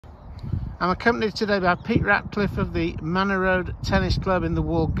I'm accompanied today by Pete Ratcliffe of the Manor Road Tennis Club in the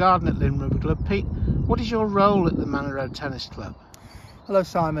Walled Garden at Lymm Rugby Club. Pete, what is your role at the Manor Road Tennis Club? Hello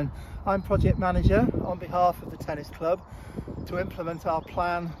Simon, I'm project manager on behalf of the tennis club to implement our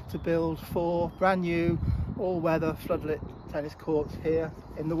plan to build 4 brand new all-weather floodlit tennis courts here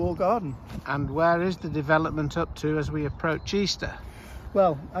in the Walled Garden. And where is the development up to as we approach Easter?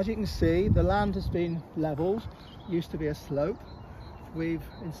 Well, as you can see, the land has been levelled, used to be a slope. We've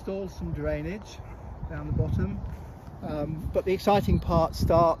installed some drainage down the bottom, but the exciting part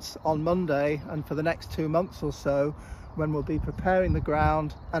starts on Monday and for the next 2 months or so, when we'll be preparing the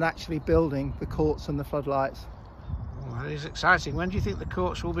ground and actually building the courts and the floodlights. Well, that is exciting. When do you think the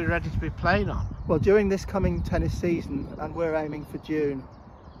courts will be ready to be played on? Well, during this coming tennis season, and we're aiming for June.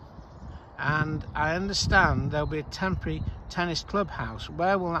 And I understand there'll be a temporary tennis clubhouse.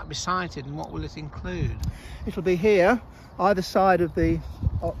 Where will that be sited and what will it include? It'll be here, either side of the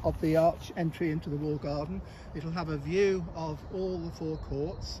arch entry into the Walled Garden. It'll have a view of all the 4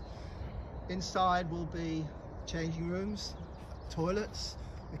 courts. Inside will be changing rooms, toilets,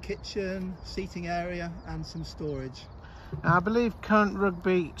 a kitchen, seating area and some storage. Now, I believe current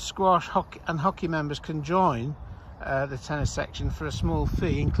rugby, squash and hockey members can join the tennis section for a small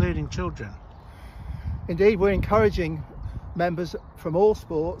fee, including children. Indeed, we're encouraging members from all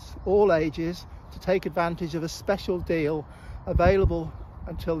sports, all ages, to take advantage of a special deal available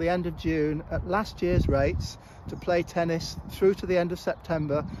until the end of June at last year's rates to play tennis through to the end of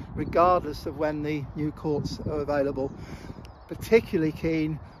September, regardless of when the new courts are available. Particularly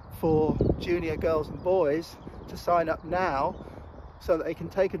keen for junior girls and boys to sign up now so that they can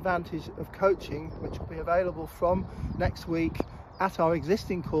take advantage of coaching, which will be available from next week at our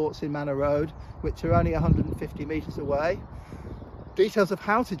existing courts in Manor Road, which are only 150 metres away. Details of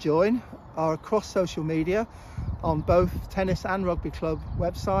how to join are across social media, on both tennis and rugby club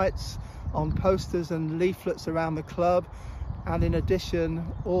websites, on posters and leaflets around the club, and in addition,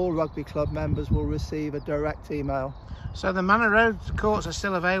 all rugby club members will receive a direct email. So the Manor Road courts are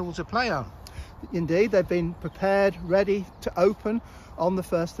still available to play on? Indeed, they've been prepared, ready to open on the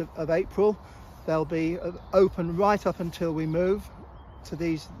 1st of April. They'll be open right up until we move to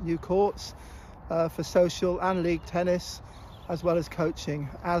these new courts for social and league tennis, as well as coaching,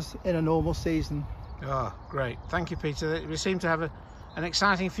 as in a normal season. Oh, great. Thank you, Peter. We seem to have an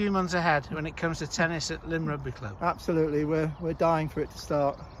exciting few months ahead when it comes to tennis at Lymm Rugby Club. Absolutely, we're dying for it to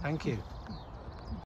start. Thank you.